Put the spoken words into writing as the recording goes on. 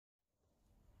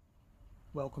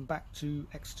Welcome back to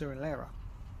Exeter and Laira.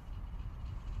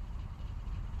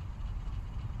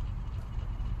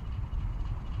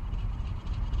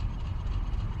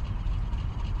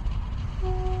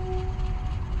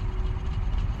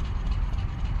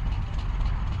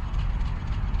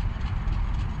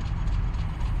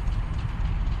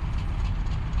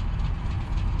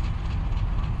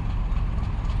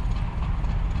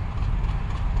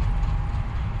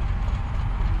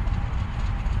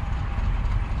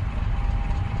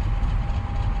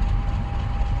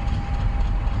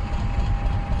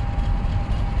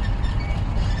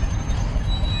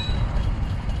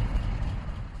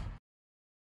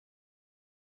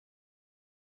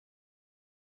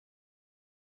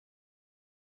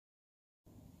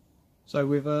 So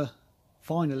we've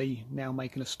finally now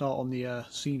making a start on the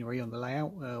scenery, on the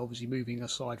layout, obviously moving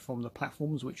aside from the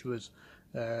platforms, which was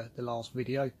the last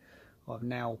video. I've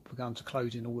now begun to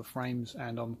close in all the frames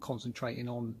and I'm concentrating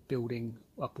on building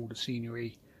up all the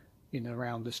scenery in and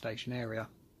around the station area.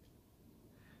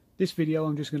 This video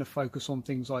I'm just going to focus on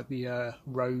things like the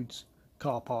roads,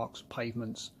 car parks,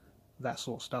 pavements, that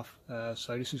sort of stuff.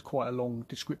 So this is quite a long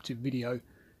descriptive video,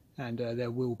 and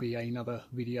there will be another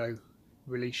video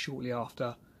released shortly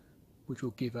after, which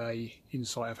will give a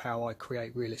insight of how I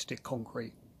create realistic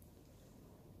concrete.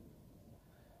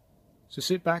 So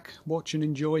sit back, watch and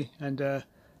enjoy, and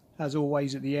as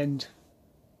always at the end,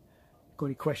 got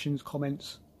any questions,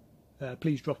 comments,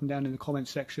 please drop them down in the comments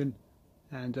section,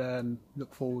 and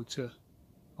look forward to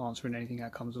answering anything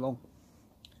that comes along.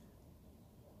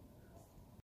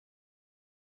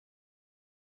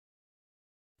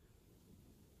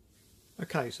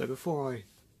 Okay, so before I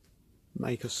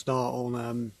make a start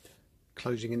on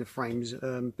closing in the frames,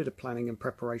 a bit of planning and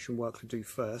preparation work to do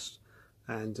first,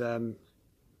 and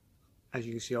as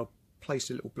you can see, I've placed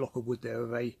a little block of wood there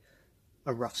with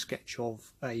a rough sketch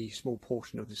of a small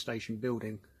portion of the station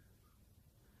building.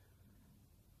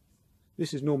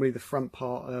 This is normally the front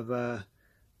part of the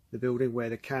building, where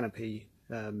the canopy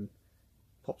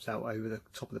pops out over the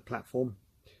top of the platform,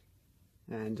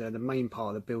 and the main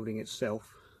part of the building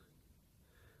itself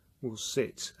will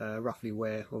sit roughly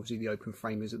where obviously the open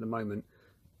frame is at the moment.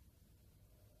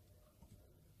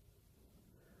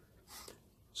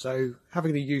 So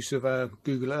having the use of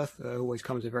Google Earth always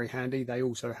comes in very handy. They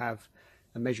also have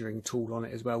a measuring tool on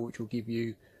it as well, which will give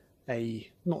you a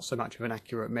not so much of an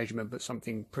accurate measurement, but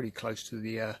something pretty close to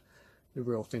the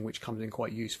real thing, which comes in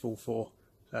quite useful for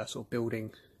sort of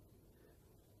building,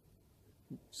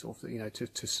 sort of, you know,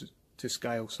 to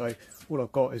scale. So all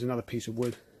I've got is another piece of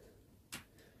wood,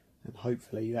 and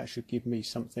hopefully that should give me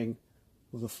something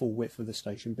of the full width of the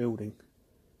station building.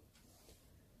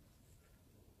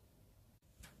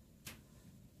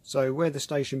 So where the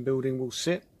station building will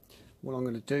sit, what I'm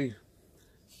going to do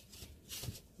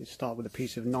is start with a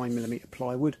piece of 9mm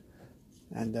plywood,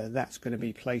 and that's going to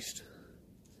be placed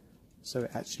so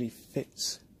it actually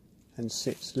fits and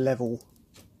sits level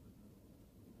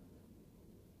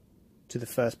to the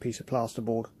first piece of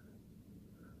plasterboard.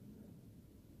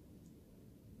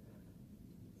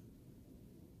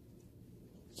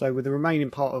 So with the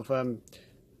remaining part of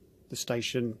the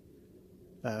station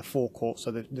forecourt,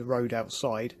 so the road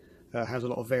outside has a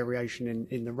lot of variation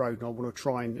in the road, and I want to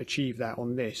try and achieve that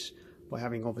on this by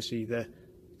having obviously the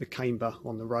camber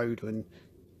on the road, and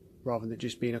rather than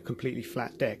just being a completely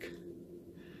flat deck.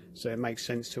 So it makes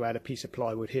sense to add a piece of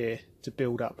plywood here to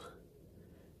build up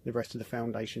the rest of the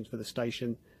foundations for the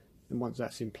station, and once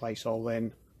that's in place I'll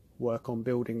then work on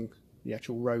building the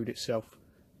actual road itself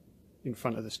in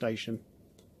front of the station.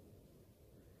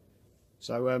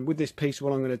 So with this piece,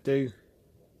 what I'm going to do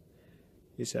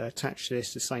is attach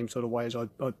this the same sort of way as I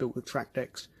built the track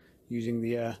decks, using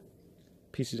the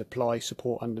pieces of ply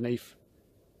support underneath,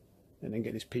 and then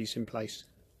get this piece in place.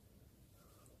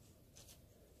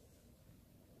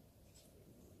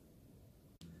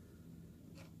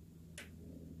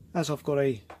 As I've got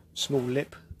a small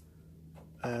lip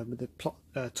with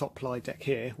the top ply deck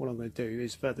here, what I'm going to do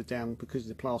is further down, because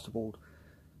the plasterboard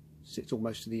sits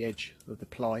almost to the edge of the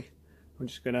ply, I'm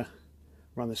just going to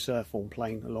run the surfform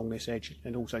plane along this edge,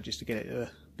 and also just to get it a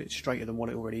bit straighter than what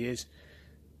it already is.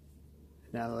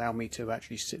 And that'll allow me to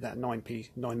actually sit that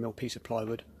 9mm piece of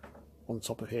plywood on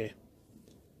top of here.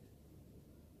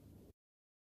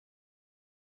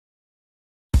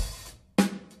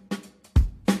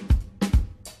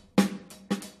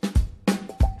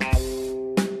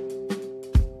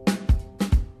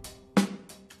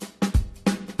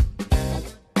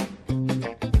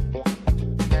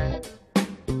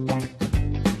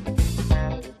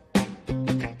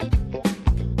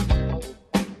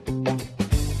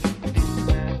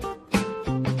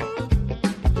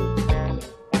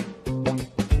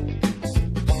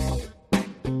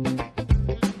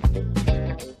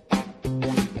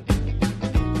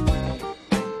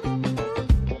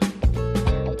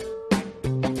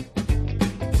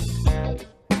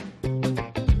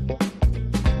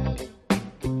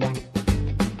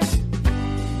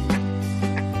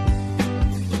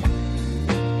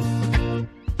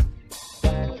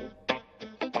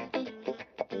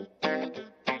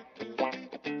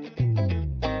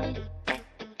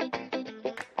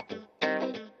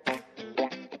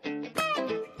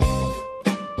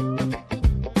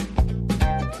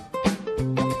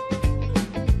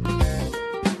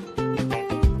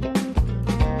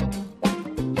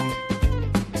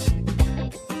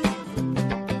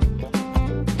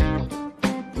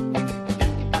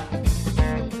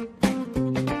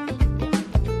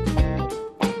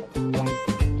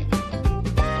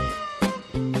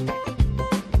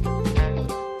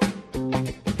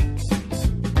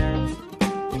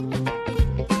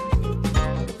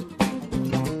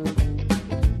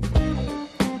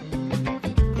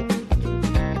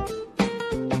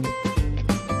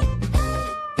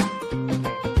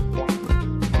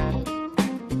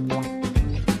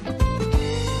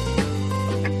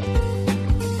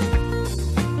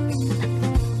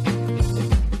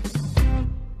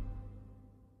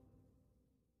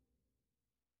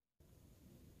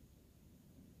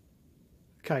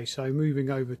 Okay, so moving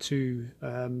over to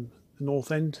the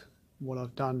north end, what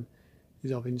I've done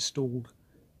is I've installed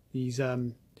these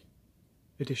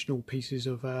additional pieces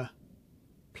of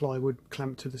plywood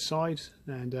clamped to the side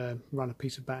and run a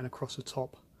piece of batten across the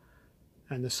top.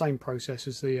 And the same process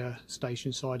as the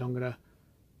station side, I'm going to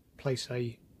place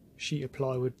a sheet of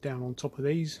plywood down on top of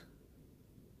these.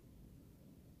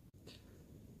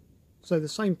 So the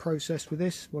same process with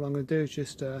this, what I'm going to do is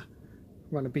just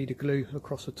run a bead of glue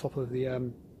across the top of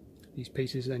the these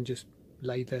pieces, and then just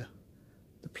lay the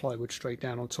plywood straight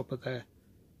down on top of there.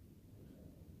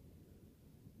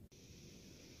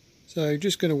 So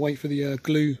just going to wait for the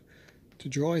glue to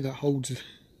dry that holds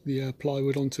the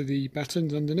plywood onto the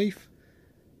battens underneath,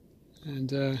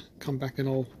 and come back and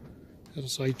I'll, as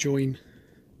I say, join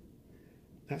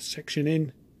that section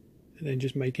in and then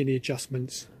just make any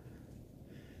adjustments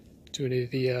to any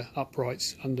of the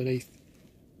uprights underneath.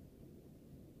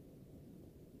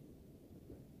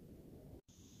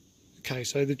 Okay,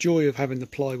 so the joy of having the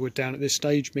plywood down at this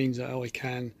stage means that I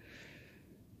can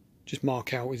just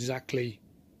mark out exactly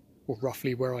or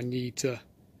roughly where I need to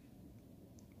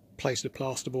place the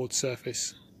plasterboard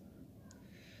surface.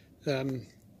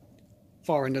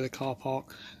 Far end of the car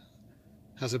park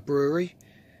has a brewery,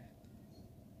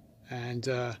 and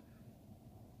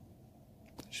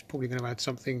just probably going to add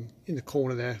something in the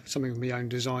corner there, something of my own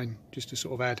design, just to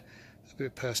sort of add a bit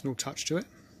of personal touch to it.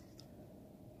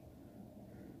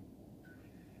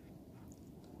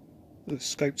 I've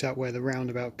scoped out where the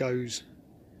roundabout goes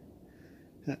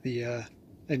at the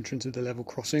entrance of the level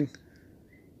crossing,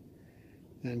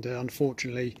 and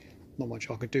unfortunately not much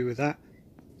I could do with that,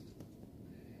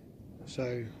 so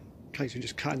in case of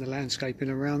just cutting the landscaping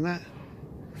around that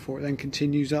before it then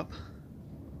continues up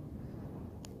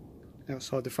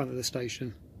outside the front of the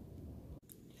station.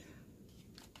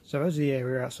 So as the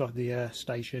area outside the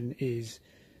station is,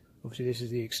 obviously this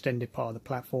is the extended part of the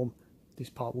platform, this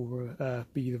part will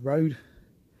be the road,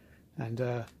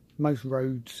 and most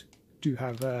roads do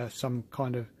have some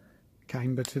kind of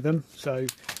camber to them, so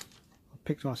I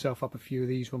picked myself up a few of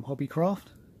these from Hobbycraft.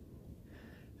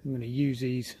 I'm going to use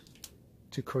these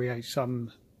to create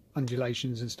some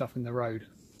undulations and stuff in the road.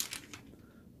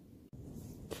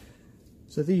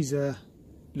 So these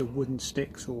little wooden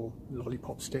sticks or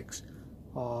lollipop sticks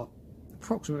are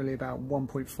approximately about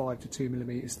 1.5 to 2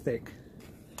 millimeters thick,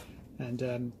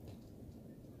 and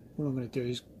what I'm going to do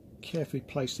is carefully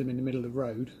place them in the middle of the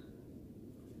road,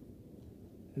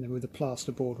 and then with the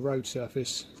plasterboard road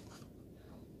surface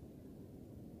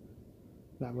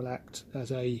that will act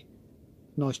as a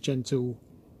nice gentle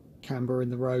camber in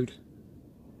the road.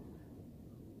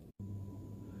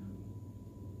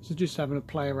 So just having a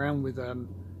play around with the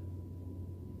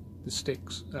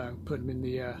sticks, putting them in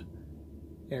the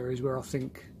areas where I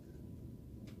think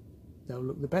they'll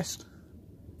look the best,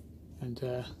 and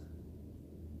I've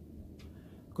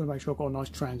got to make sure I've got a nice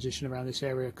transition around this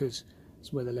area because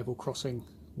it's where the level crossing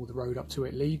or the road up to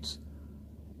it leads.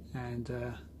 And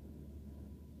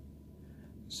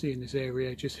seeing this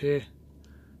area just here,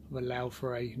 I've allowed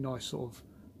for a nice sort of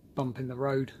bump in the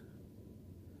road,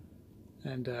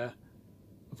 and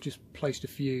I've just placed a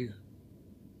few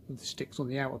of the sticks on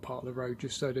the outer part of the road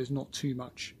just so there's not too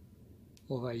much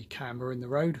of a camber in the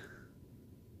road.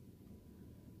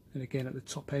 And again at the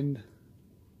top end,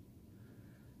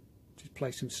 just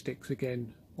place some sticks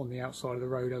again on the outside of the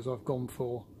road, as I've gone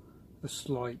for a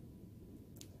slight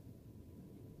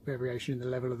variation in the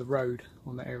level of the road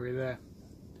on that area there.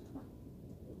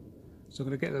 So I'm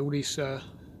going to get all these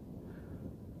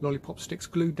lollipop sticks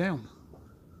glued down.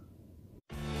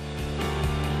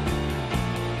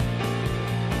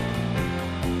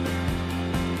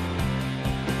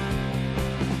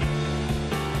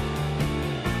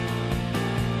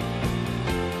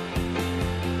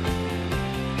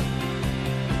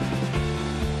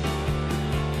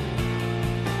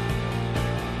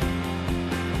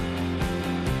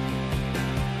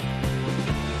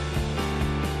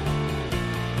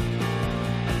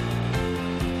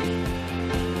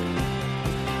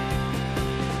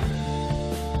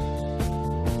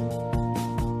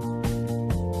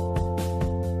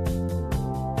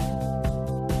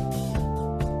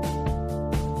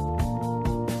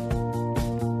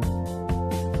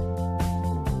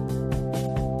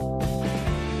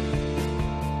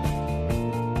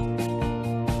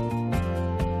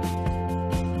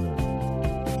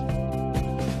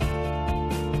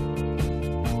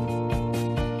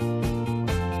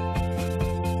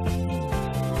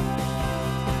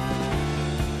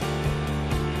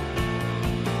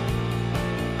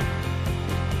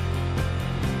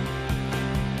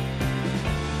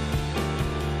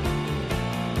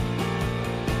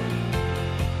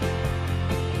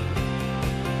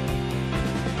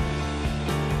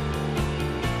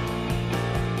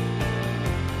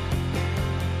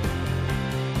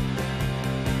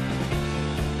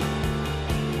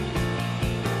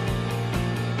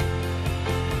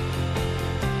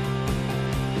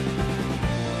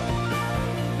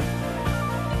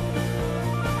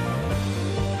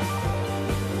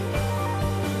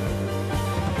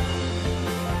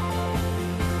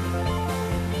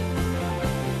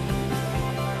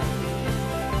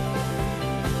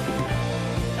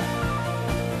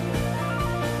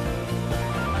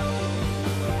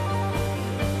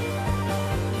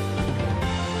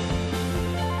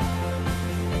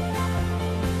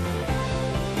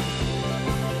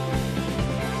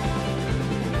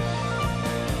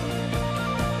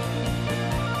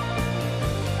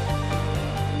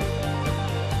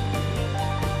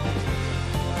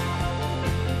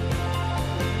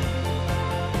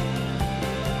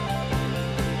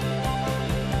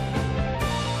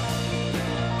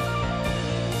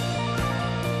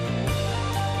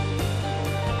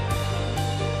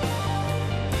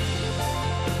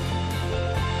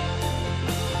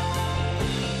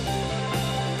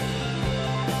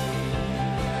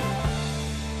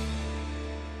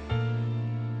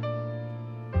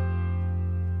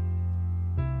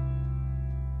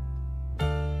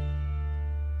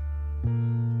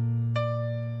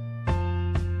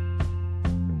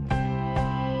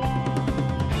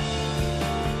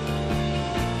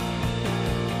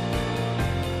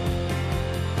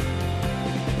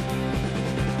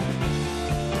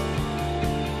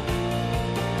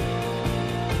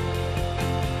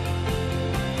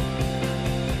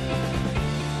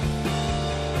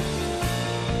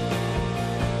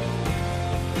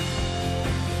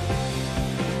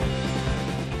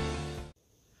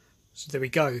 So there we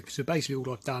go. So basically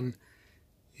all I've done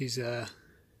is gone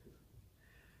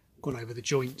over the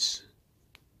joints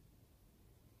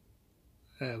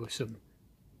with some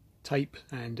tape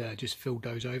and just filled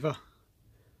those over.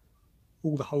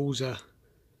 All the holes are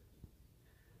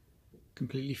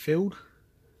completely filled.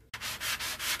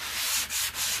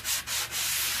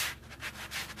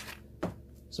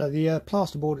 So the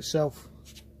plasterboard itself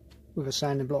with a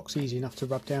sanding block's easy enough to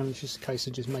rub down. It's just a case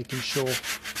of just making sure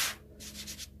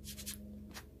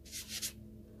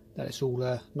that it's all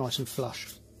nice and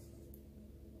flush.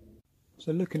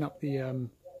 So looking up the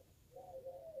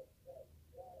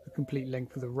complete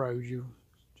length of the road, you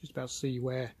just about see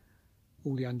where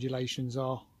all the undulations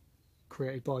are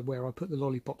created by where I put the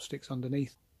lollipop sticks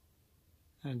underneath.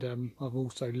 And I've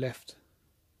also left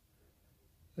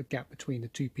a gap between the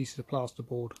two pieces of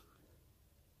plasterboard,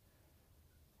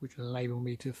 which will enable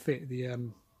me to fit the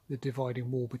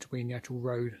dividing wall between the actual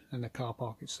road and the car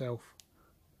park itself.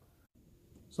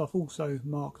 So I've also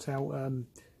marked out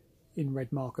in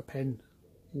red marker pen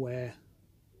where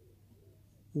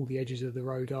all the edges of the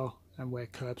road are and where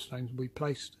curbstones will be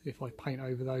placed. If I paint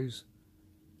over those,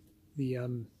 the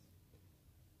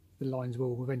lines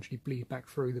will eventually bleed back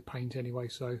through the paint anyway,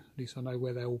 so at least I know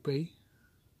where they'll be.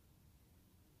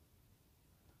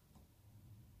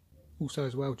 Also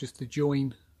as well, just the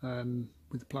join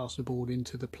with the plasterboard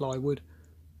into the plywood,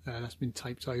 that's been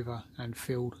taped over and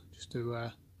filled just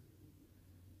to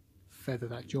feather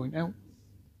that joint out.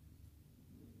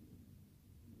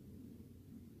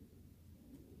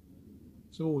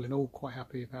 So all in all, quite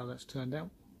happy with how that's turned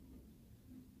out.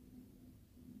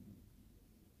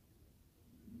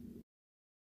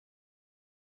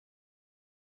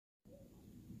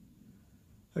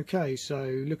 Okay, so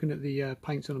looking at the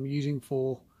paints that I'm using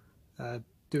for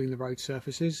doing the road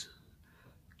surfaces,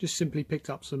 just simply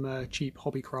picked up some cheap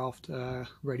Hobbycraft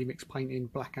ready mix paint in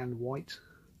black and white.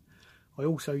 I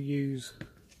also use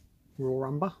raw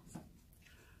umber,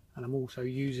 and I'm also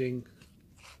using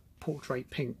portrait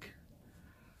pink.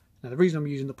 Now the reason I'm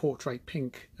using the portrait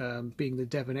pink, being the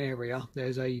Devon area,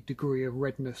 there's a degree of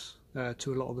redness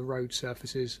to a lot of the road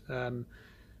surfaces,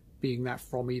 being that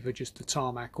from either just the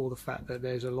tarmac or the fact that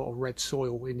there's a lot of red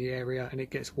soil in the area and it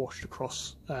gets washed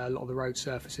across a lot of the road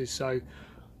surfaces. So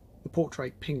the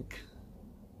portrait pink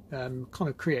kind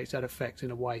of creates that effect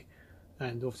in a way,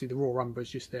 and obviously the raw umber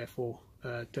is just there for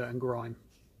dirt and grime.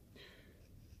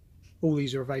 All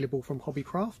these are available from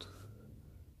Hobbycraft.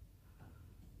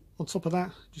 On top of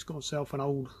that, just got myself an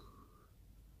old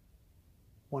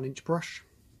 1-inch brush,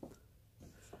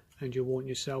 and you'll want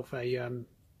yourself a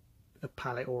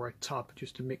palette or a tub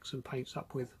just to mix some paints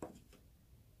up with.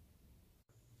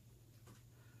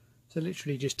 So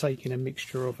literally just taking a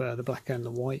mixture of the black and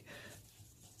the white.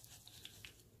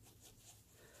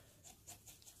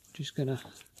 Just going to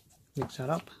mix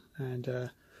that up, and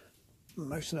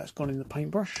most of that's gone in the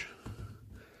paintbrush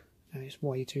and it's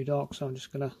way too dark, so I'm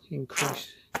just going to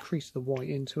increase the white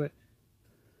into it.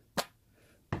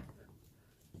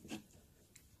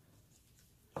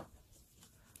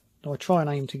 Now I try and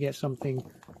aim to get something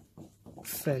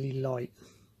fairly light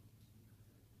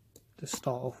to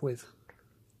start off with.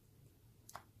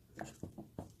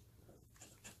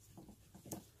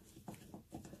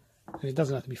 And it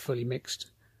doesn't have to be fully mixed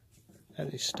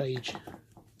at this stage.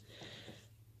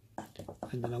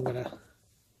 And then I'm going to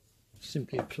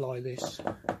simply apply this.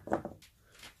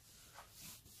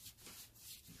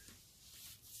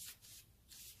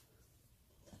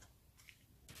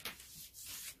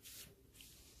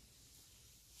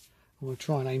 I'm going to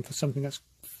try and aim for something that's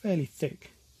fairly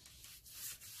thick,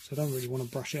 so I don't really want to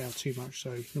brush it out too much,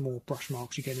 so the more brush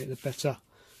marks you get in it, the better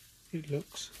it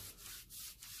looks.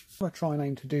 What I try and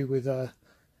aim to do with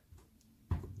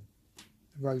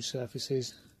road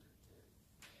surfaces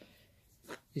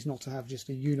is not to have just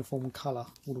a uniform colour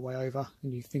all the way over,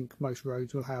 and you think most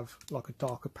roads will have like a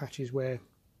darker patches where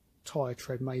tyre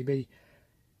tread may be,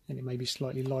 and it may be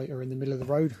slightly lighter in the middle of the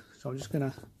road. So I'm just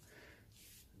going to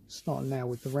start now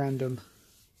with the random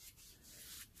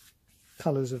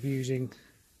colours of using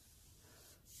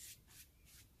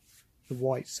the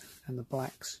whites and the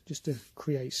blacks just to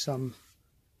create some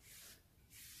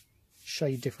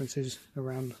shade differences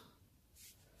around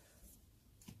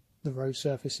the road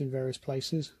surface in various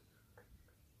places.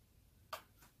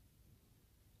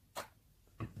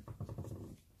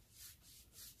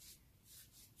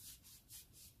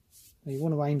 Now you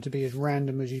want to aim to be as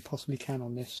random as you possibly can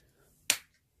on this.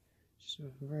 Just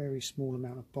a very small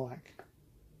amount of black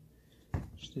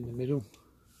just in the middle.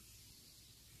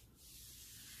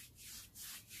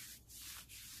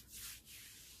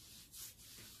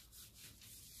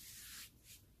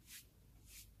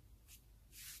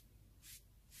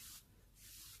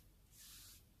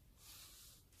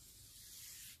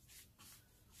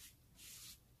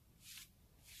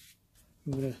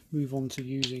 I'm going to move on to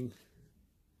using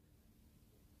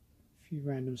a few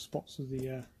random spots of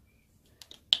the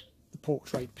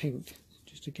portrait pink,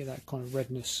 just to get that kind of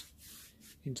redness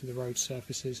into the road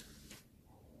surfaces.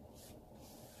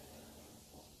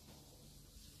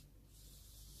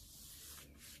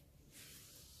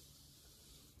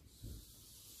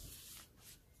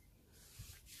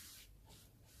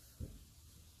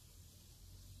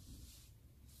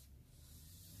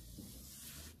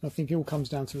 I think it all comes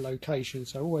down to location,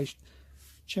 so always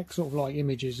check sort of like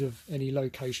images of any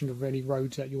location of any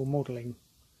roads that you're modelling.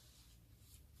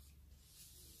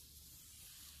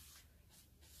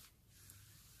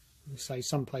 Say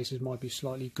some places might be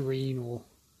slightly green or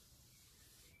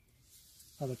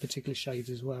other particular shades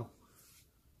as well.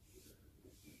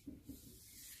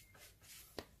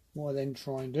 What I then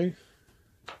try and do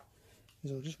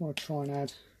is I just want to try and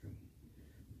add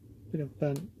a bit of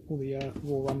burnt all the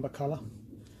raw umber colour.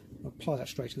 I'll apply that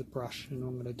straight to the brush, and what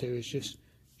I'm going to do is just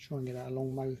try and get that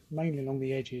along, mainly along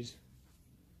the edges,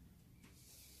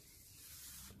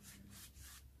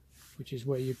 which is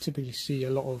where you typically see a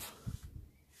lot of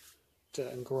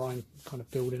dirt and grime kind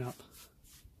of building up.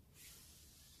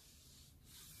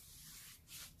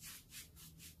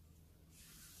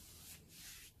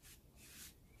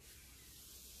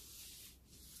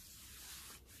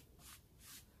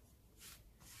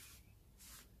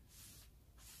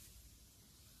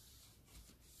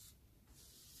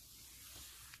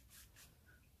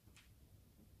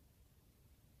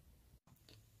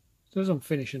 So as I'm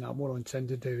finishing up, what I intend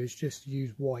to do is just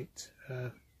use white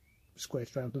square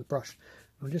straight onto the brush.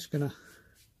 I'm just going to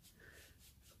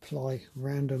apply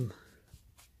random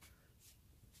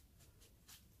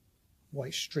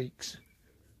white streaks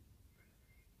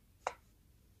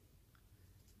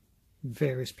in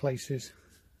various places.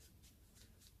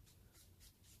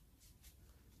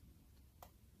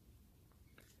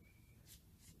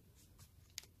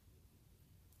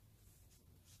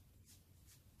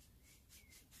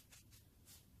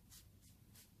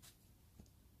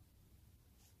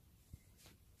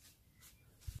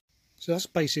 So that's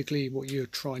basically what you're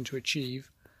trying to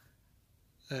achieve,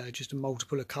 just a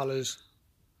multiple of colours,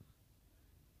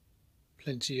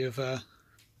 plenty of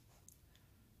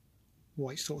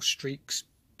white sort of streaks,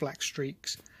 black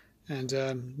streaks, and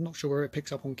not sure where it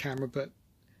picks up on camera, but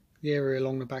the area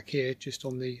along the back here, just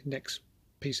on the next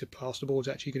piece of plasterboard, is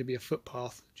actually going to be a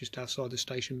footpath just outside the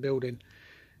station building.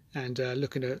 And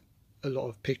looking at a lot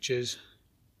of pictures,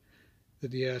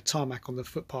 the tarmac on the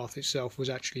footpath itself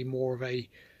was actually more of a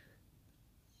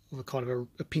kind of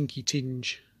a pinky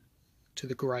tinge to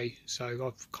the grey, so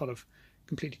I've kind of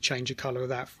completely changed the colour of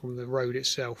that from the road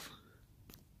itself.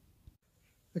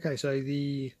 Okay, so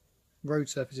the road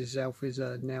surface itself is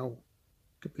now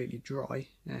completely dry,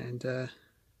 and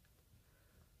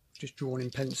just drawn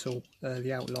in pencil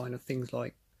the outline of things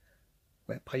like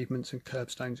where pavements and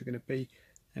curbstones are going to be,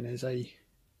 and there's a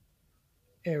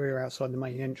area outside the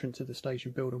main entrance of the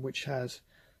station building which has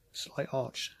a slight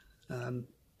arched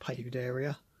paved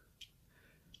area.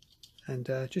 And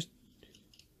just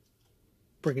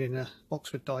bringing in a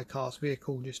Oxford die-cast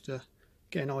vehicle just to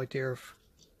get an idea of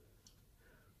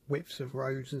widths of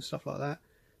roads and stuff like that.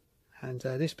 And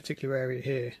this particular area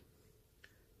here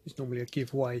is normally a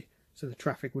give way, so the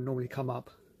traffic would normally come up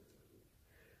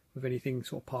with anything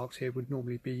sort of parked here would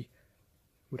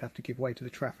have to give way to the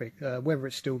traffic. Whether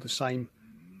it's still the same,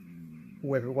 or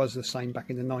whether it was the same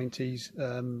back in the 90s,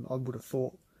 I would have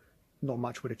thought not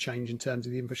much would have changed in terms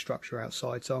of the infrastructure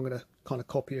outside, so I'm going to kind of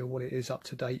copy what it is up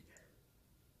to date.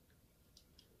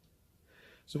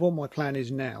 So what my plan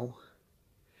is now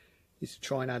is to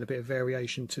try and add a bit of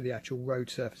variation to the actual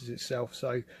road surface itself.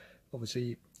 So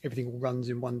obviously everything all runs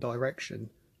in one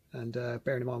direction, and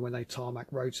bearing in mind when they tarmac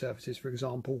road surfaces, for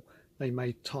example, they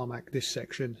may tarmac this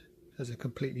section as a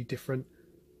completely different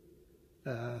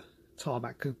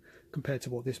tarmac compared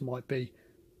to what this might be.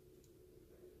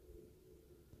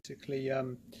 Basically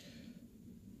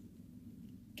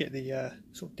get the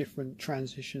sort of different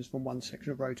transitions from one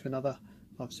section of road to another.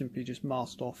 I've simply just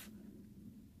masked off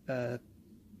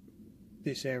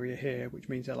this area here, which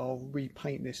means that I'll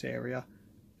repaint this area,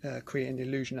 creating the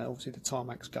illusion that obviously the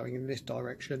tarmac's going in this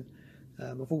direction.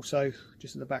 I've also,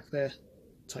 just at the back there,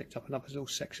 taped up another little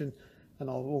section, and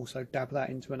I'll also dab that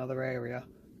into another area,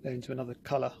 into another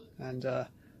colour, and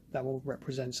that will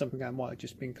represent something that might have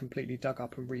just been completely dug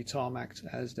up and re-tarmacked,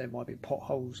 as there might be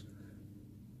potholes.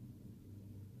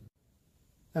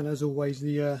 And as always,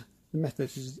 the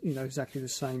method is exactly the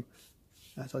same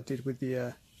as I did with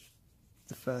the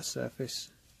first surface.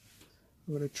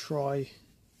 I'm going to try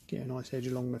get a nice edge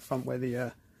along the front where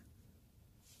the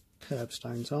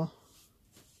curbstones are.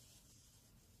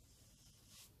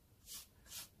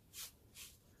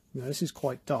 Now this is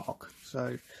quite dark,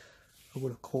 so I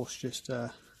will of course just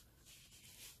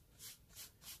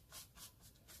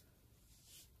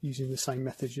using the same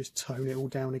method, just tone it all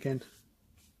down again.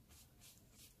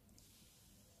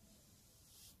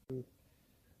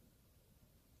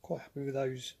 Quite happy with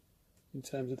those in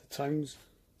terms of the tones.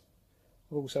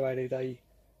 I've also added a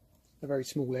very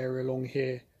small area along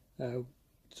here,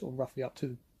 sort of roughly up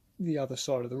to the other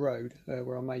side of the road,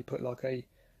 where I may put like a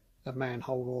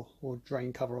manhole or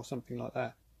drain cover or something like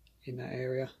that in that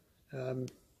area. And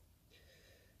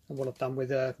what I've done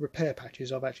with repair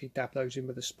patches, I've actually dabbed those in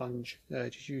with a sponge,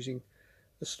 just using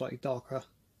a slightly darker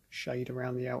shade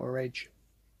around the outer edge.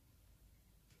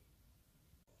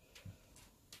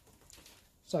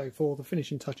 So for the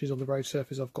finishing touches on the road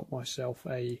surface, I've got myself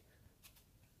a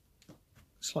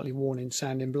slightly worn in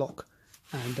sanding block,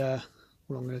 and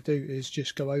what I'm going to do is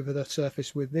just go over the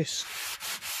surface with this.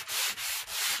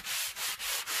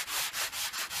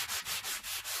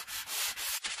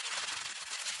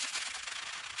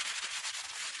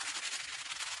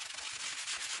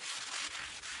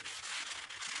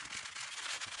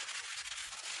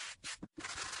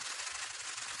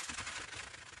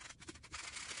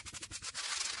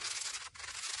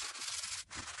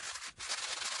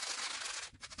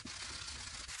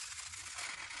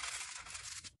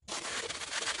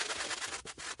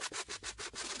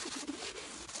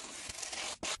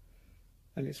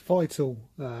 And it's vital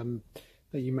that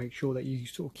you make sure that you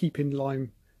sort of keep in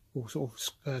line or sort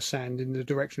of sand in the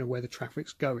direction of where the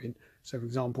traffic's going. So for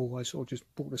example, I sort of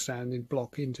just brought the sanding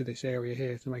block into this area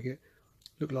here to make it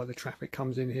look like the traffic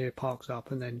comes in here, parks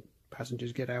up, and then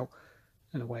passengers get out,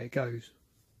 and away it goes.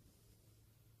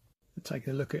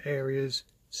 Taking a look at areas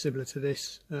similar to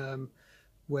this,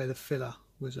 where the filler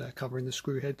was covering the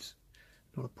screw heads.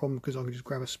 Not a problem, because I can just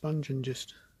grab a sponge and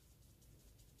just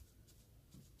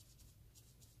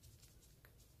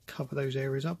cover those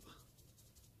areas up.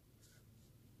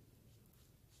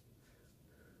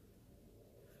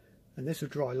 And this will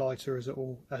dry lighter as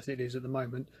it is at the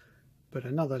moment, but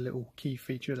another little key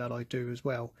feature that I do as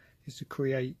well is to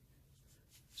create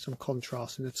some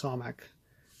contrast in the tarmac.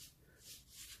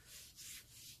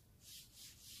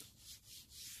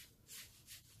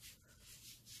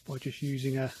 By just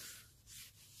using a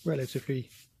relatively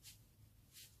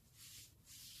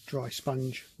dry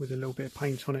sponge with a little bit of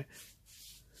paint on it.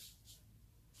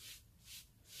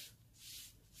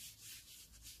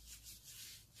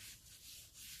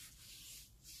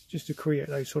 Just to create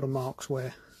those sort of marks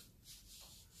where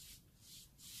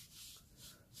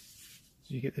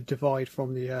you get the divide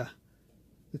from the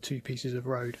two pieces of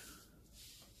road.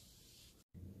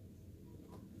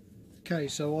 Okay,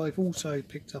 so I've also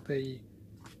picked up a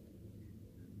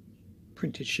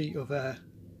printed sheet of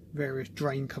various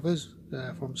drain covers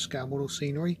from Scale Model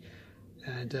Scenery,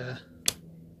 and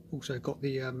also got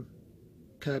the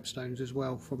curbstones as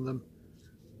well from them.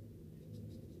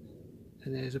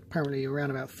 And there's apparently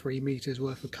around about 3 meters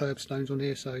worth of curbstones on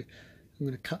here, so I'm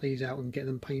going to cut these out and get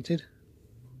them painted.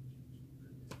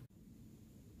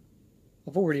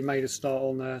 I've already made a start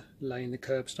on laying the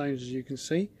curbstones, as you can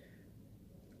see.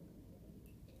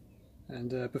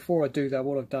 And before I do that,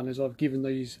 what I've done is I've given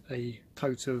these a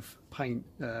coat of paint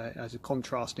as a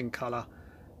contrasting colour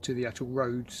to the actual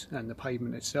roads and the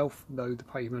pavement itself. Though the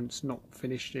pavement's not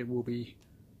finished, it will be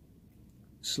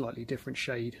slightly different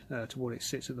shade to what it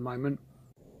sits at the moment.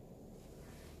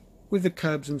 With the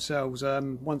curbs themselves,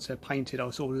 once they're painted,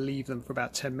 I'll sort of leave them for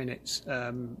about 10 minutes,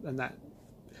 and that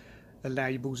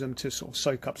enables them to sort of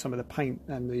soak up some of the paint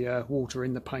and the water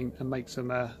in the paint, and makes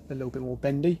them a little bit more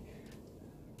bendy.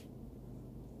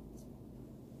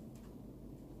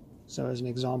 So as an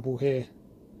example here,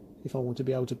 if I want to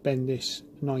be able to bend this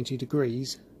 90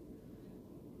 degrees,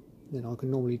 then I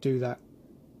can normally do that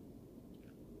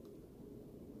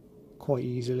quite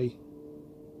easily,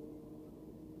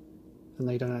 and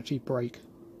they don't actually break.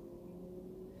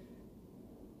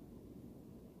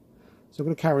 So I'm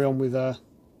going to carry on with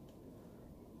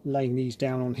laying these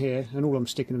down on here, and all I'm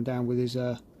sticking them down with is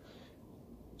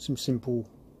some simple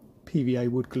PVA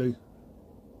wood glue.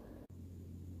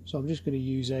 So I'm just going to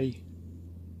use a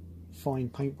fine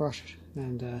paintbrush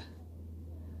and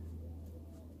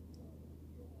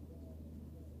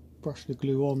brush the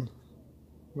glue on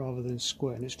rather than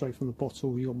squirting it straight from the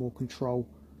bottle. You've got more control.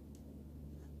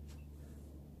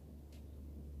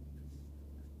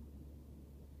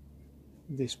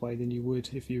 This way than you would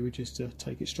if you were just to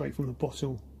take it straight from the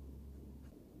bottle.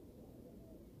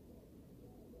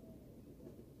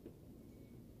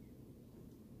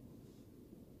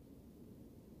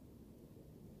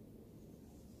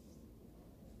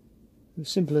 As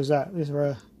simple as that. These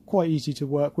are quite easy to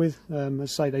work with. As I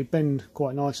say, they bend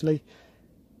quite nicely,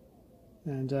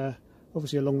 and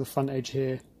obviously along the front edge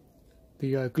here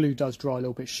the glue does dry a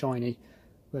little bit shiny,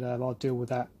 but I'll deal with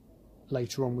that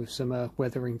later on with some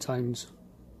weathering tones,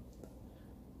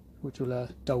 which will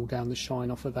dull down the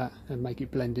shine off of that and make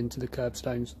it blend into the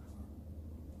curbstones.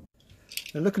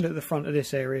 Now, looking at the front of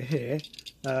this area here,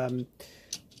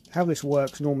 how this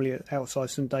works normally outside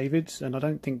St David's, and I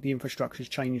don't think the infrastructure's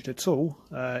changed at all,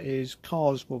 is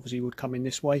cars obviously would come in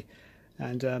this way,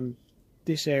 and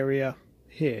this area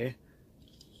here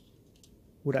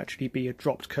would actually be a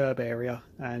dropped curb area,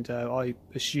 and I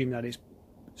assume that it's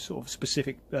sort of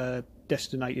specific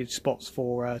designated spots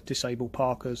for disabled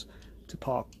parkers to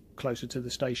park closer to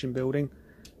the station building.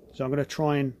 So I'm going to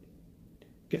try and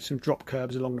get some drop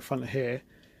curbs along the front of here,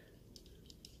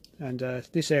 and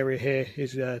this area here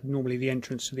is normally the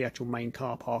entrance to the actual main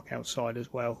car park outside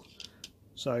as well.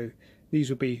 So these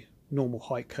would be normal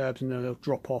height curbs, and then they'll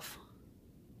drop off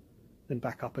then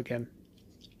back up again.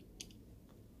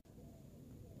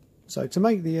 So to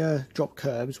make the drop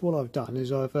curbs, what I've done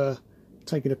is I've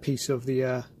taken a piece of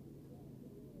the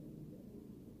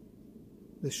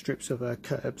strips of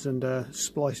curbs and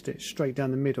spliced it straight down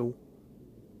the middle,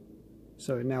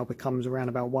 so it now becomes around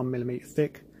about 1mm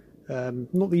thick.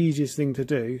 Not the easiest thing to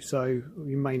do, so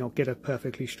you may not get a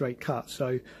perfectly straight cut.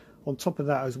 So on top of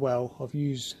that as well, I've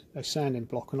used a sanding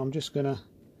block, and I'm just going to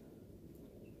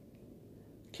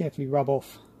carefully rub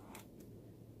off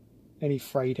any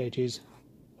frayed edges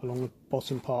along the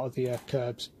bottom part of the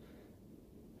curbs.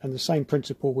 And the same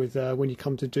principle with when you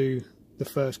come to do the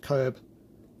first curb,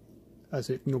 as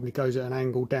it normally goes at an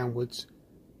angle downwards,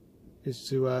 is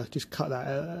to just cut that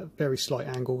at a very slight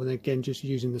angle, and again just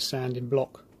using the sanding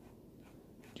block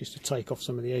just to take off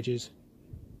some of the edges.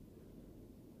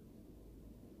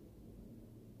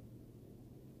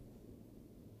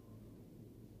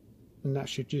 And that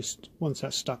should just, once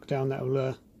that's stuck down, that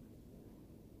will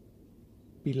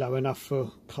be low enough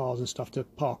for cars and stuff to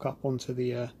park up onto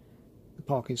the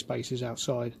parking spaces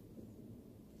outside.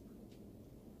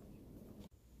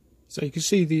 So you can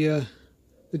see the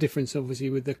difference obviously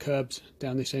with the curbs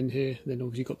down this end here. Then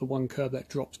obviously you've got the one curb that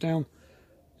drops down,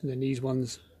 and then these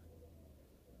ones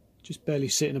just barely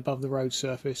sitting above the road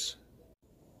surface.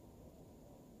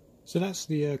 So that's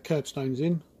the curbstones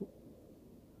in,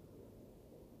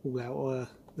 all out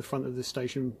the front of the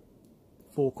station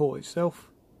forecourt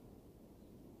itself.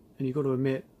 And you've got to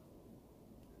admit,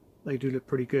 they do look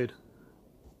pretty good.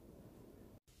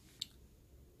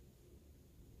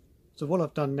 So what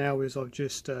I've done now is I've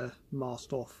just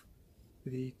masked off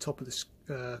the top of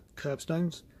the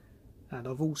curbstones, and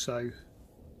I've also,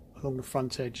 along the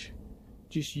front edge,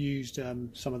 just used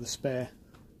some of the spare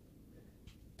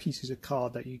pieces of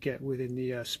card that you get within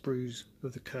the sprues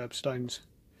of the curbstones,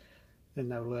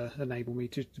 and that will enable me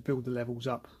to build the levels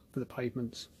up for the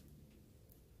pavements.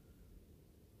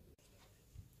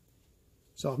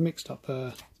 So I've mixed up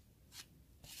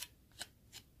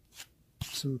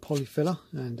some polyfiller,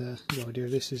 and the idea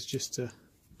of this is just to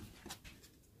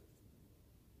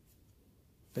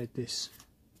bed this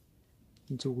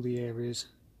into all the areas.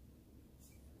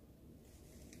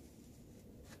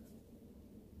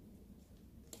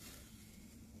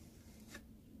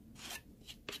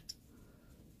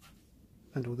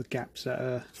 And all the gaps that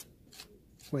are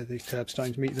where the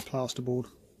curbstones meet the plasterboard.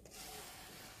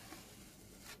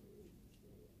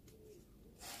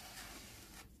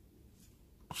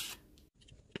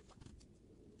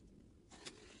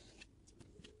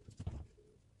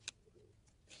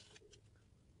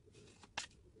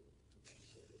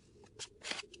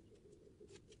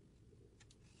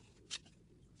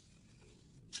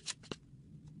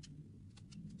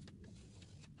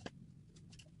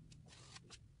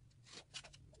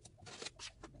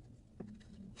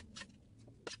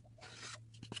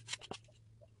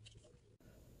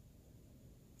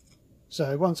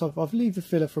 So once I've leave the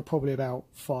filler for probably about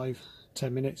 5-10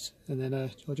 minutes, and then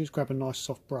I'll just grab a nice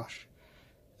soft brush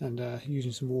and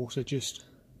using some water just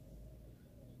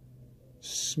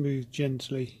smooth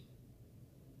gently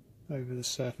over the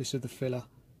surface of the filler,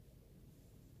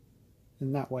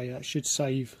 and that way that should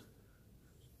save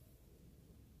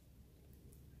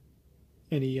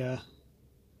any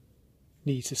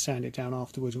need to sand it down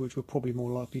afterwards, which will probably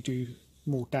more likely do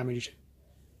more damage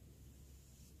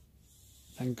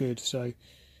than good. So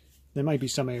there may be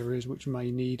some areas which may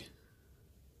need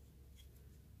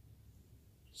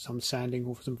some sanding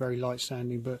or some very light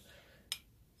sanding, but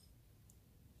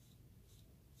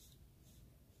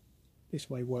this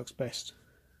way works best.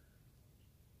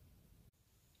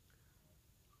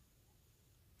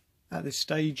 At this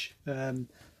stage I'm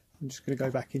just going to go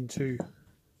back into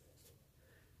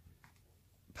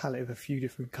palette of a few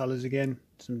different colours again,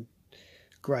 some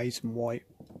grey, some white,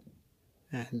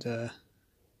 and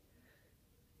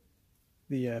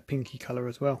the pinky colour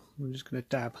as well. I'm just going to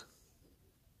dab.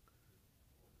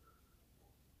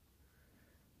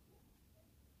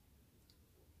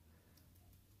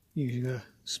 Using a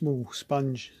small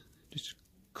sponge, just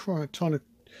trying to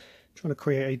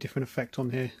create a different effect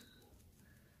on here.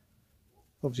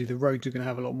 Obviously the roads are going to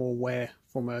have a lot more wear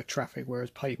from traffic, whereas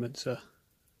pavements are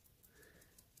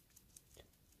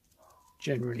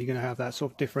generally going to have that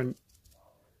sort of different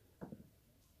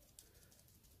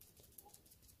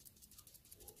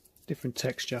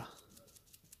texture.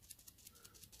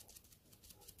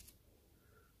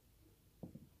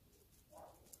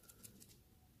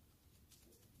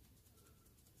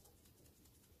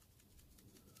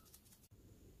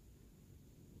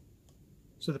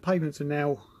 So the pavements are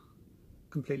now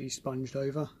completely sponged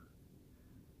over,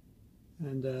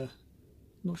 and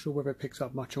not sure whether it picks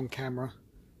up much on camera,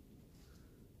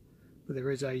 but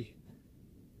there is a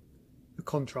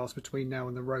contrast between now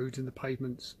and the roads and the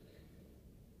pavements.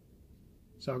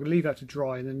 So I'm going to leave that to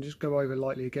dry and then just go over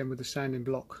lightly again with the sanding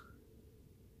block,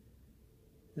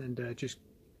 and just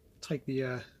take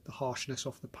the harshness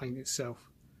off the paint itself.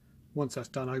 Once that's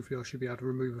done, hopefully I should be able to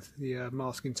remove the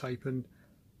masking tape, and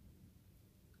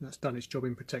that's done its job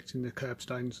in protecting the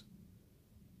curbstones.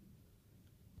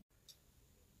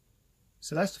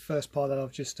 So that's the first part that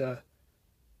I've just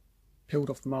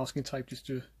peeled off the masking tape just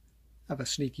to have a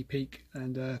sneaky peek,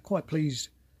 and quite pleased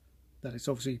that it's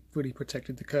obviously fully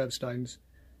protected the curbstones.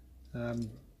 But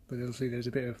obviously there's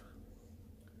a bit of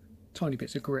tiny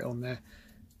bits of grit on there.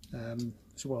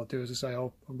 So what I'll do, as I say,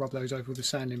 I'll rub those over with a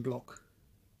sanding block,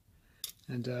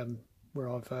 and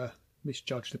where I've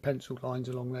misjudged the pencil lines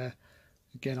along there,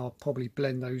 again I'll probably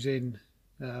blend those in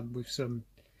with some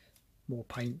more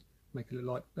paint, make it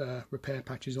look like repair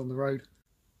patches on the road.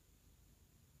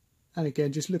 And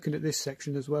again, just looking at this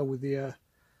section as well with the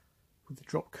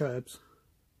drop curbs,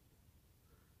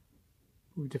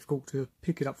 it'll be difficult to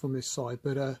pick it up from this side,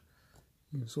 but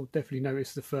you can sort of definitely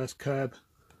notice the first curb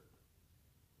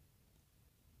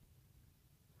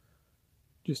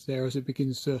just there as it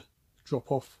begins to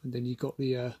drop off, and then you've got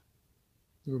the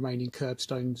remaining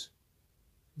curbstones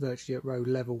virtually at road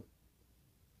level.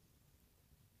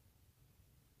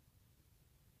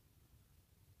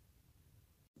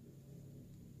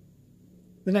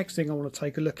 The next thing I want to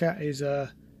take a look at is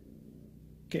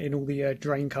getting all the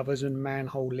drain covers and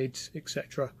manhole lids,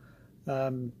 etc.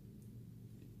 In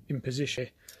position.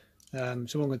 So what I'm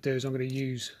going to do is I'm going to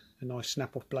use a nice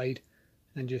snap-off blade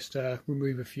and just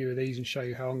remove a few of these and show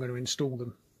you how I'm going to install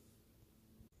them.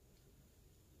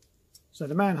 So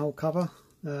the manhole cover,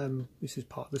 this is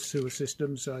part of the sewer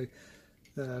system, so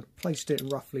placed it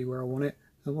roughly where I want it,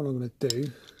 and what I'm going to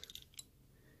do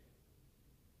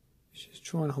is just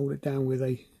try and hold it down with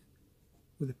a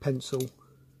pencil,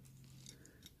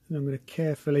 and I'm going to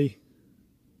carefully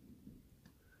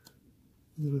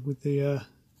with the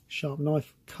sharp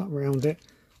knife cut around it.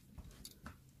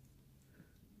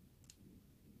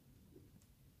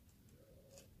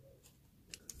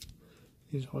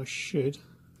 Is I should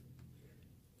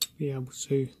be able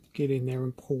to get in there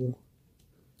and pull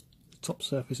the top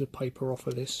surface of paper off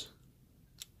of this.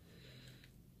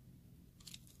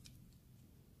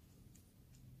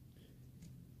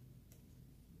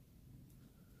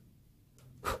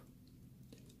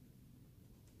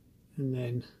 And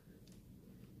then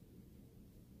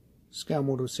scale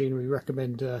model scenery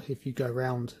recommend if you go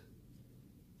around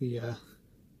the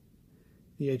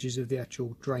edges of the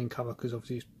actual drain cover, because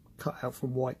obviously it's cut out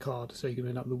from white card, so you can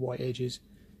end up with the white edges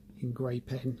in grey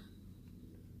pen.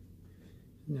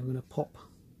 And I'm going to pop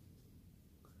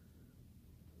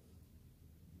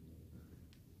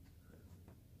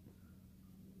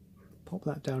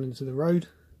that down into the road,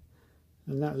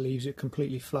 and that leaves it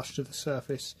completely flush to the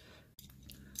surface.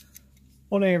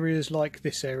 On areas like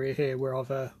this area here, where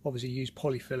I've obviously used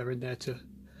polyfiller in there to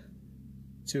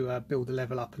build the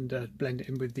level up and blend it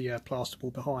in with the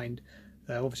plasterboard behind,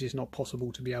 obviously it's not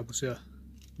possible to be able to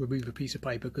remove a piece of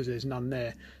paper because there's none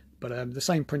there. But the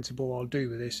same principle I'll do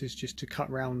with this is just to cut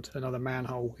round another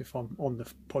manhole if I'm on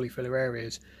the polyfiller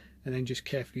areas, and then just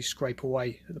carefully scrape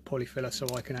away at the polyfiller so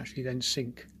I can actually then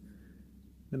sink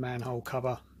the manhole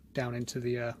cover down into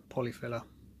the polyfiller.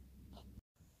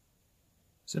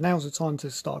 So now's the time to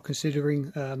start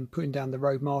considering putting down the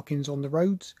road markings on the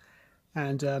roads,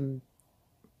 and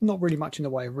not really much in the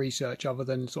way of research other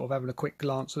than sort of having a quick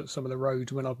glance at some of the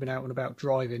roads when I've been out and about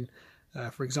driving.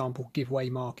 For example, giveaway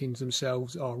markings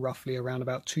themselves are roughly around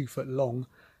about 2 foot long,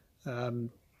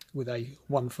 with a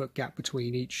 1 foot gap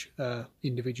between each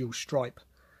individual stripe.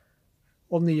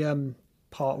 On the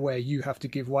part where you have to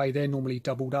give way, they're normally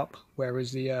doubled up,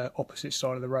 whereas the opposite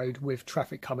side of the road with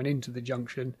traffic coming into the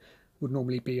junction would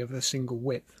normally be of a single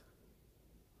width.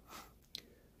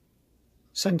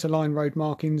 Centre line road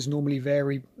markings normally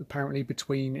vary apparently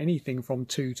between anything from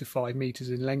 2 to 5 metres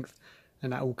in length,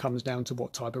 and that all comes down to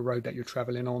what type of road that you're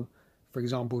travelling on. For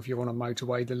example, if you're on a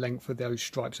motorway, the length of those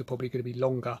stripes are probably going to be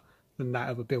longer than that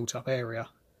of a built up area.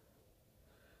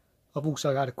 I've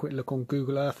also had a quick look on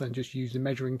Google Earth and just used the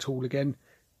measuring tool again,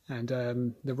 and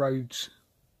the roads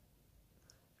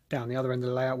down the other end of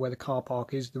the layout where the car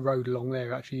park is, the road along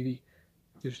there, actually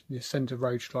the centre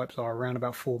road stripes are around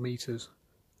about 4 metres.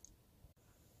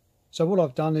 So what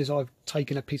I've done is I've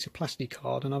taken a piece of plastic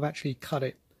card and I've actually cut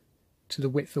it to the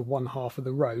width of one half of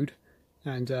the road,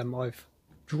 and I've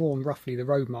drawn roughly the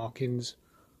road markings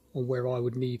on where I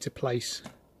would need to place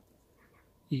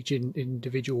each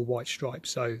individual white stripe.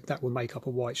 So that will make up a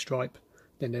white stripe,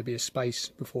 then there'll be a space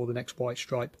before the next white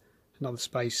stripe, another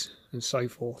space, and so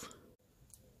forth.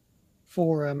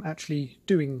 For actually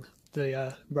doing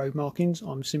the road markings,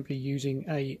 I'm simply using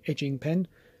a edging pen,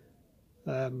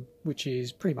 which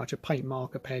is pretty much a paint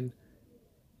marker pen,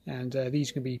 and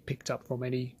these can be picked up from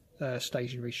any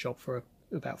stationery shop for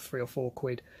about £3 or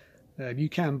 £4. You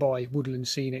can buy Woodland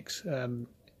Scenics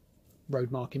road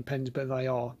marking pens, but they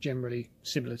are generally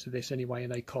similar to this anyway,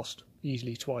 and they cost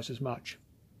easily twice as much.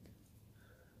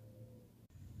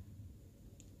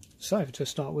 So to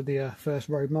start with the first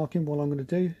road marking, what I'm going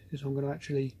to do is I'm going to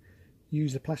actually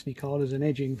use the plastic card as an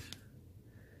edging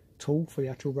tool for the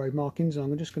actual road markings.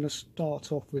 I'm just going to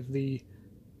start off with the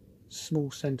small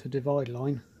centre divide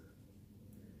line,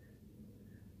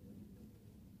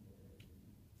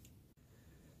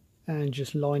 and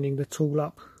just lining the tool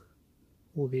up,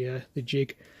 or the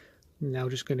jig. I'm now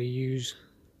just going to use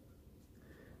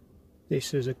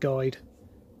this as a guide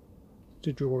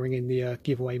to drawing in the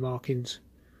giveaway markings.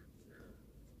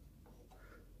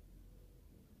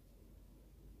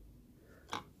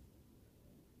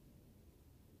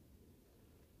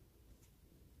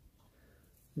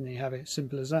 And there you have it,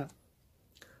 simple as that.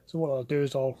 So what I'll do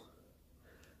is I'll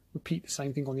repeat the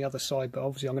same thing on the other side, but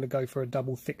obviously I'm going to go for a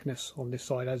double thickness on this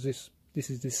side, as this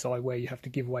is this side where you have to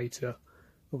give way to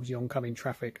obviously oncoming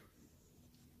traffic.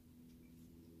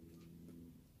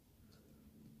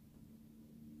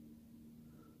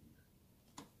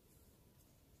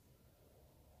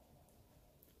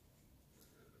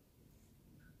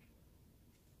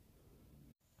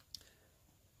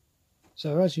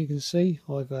 So as you can see,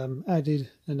 I've added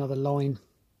another line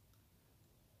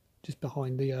just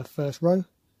behind the first row,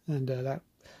 and that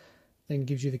then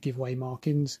gives you the giveaway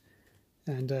markings.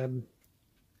 And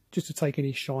just to take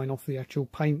any shine off the actual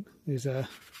paint is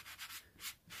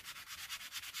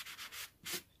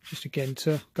just again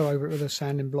to go over it with a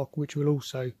sanding block, which will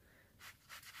also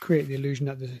create the illusion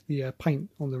that the paint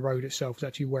on the road itself is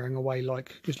actually wearing away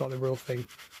just like the real thing.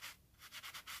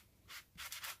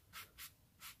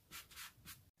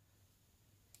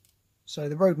 So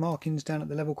the road markings down at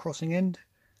the level crossing end,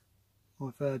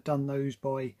 I've done those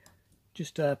by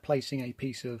just placing a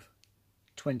piece of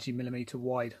 20mm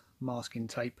wide masking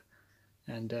tape,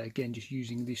 and again just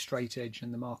using the straight edge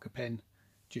and the marker pen,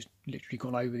 just literally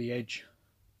gone over the edge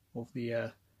of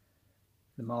the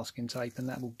masking tape, and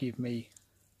that will give me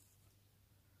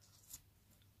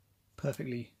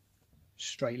perfectly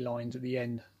straight lines at the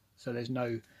end. So there's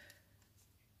no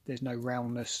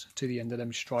roundness to the end of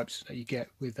them stripes that you get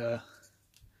with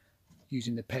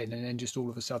using the pen, and then just all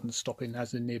of a sudden stopping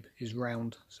as the nib is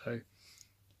round. So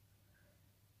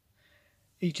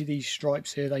each of these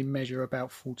stripes here, they measure about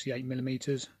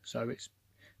 48mm, so it's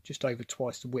just over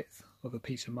twice the width of a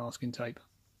piece of masking tape.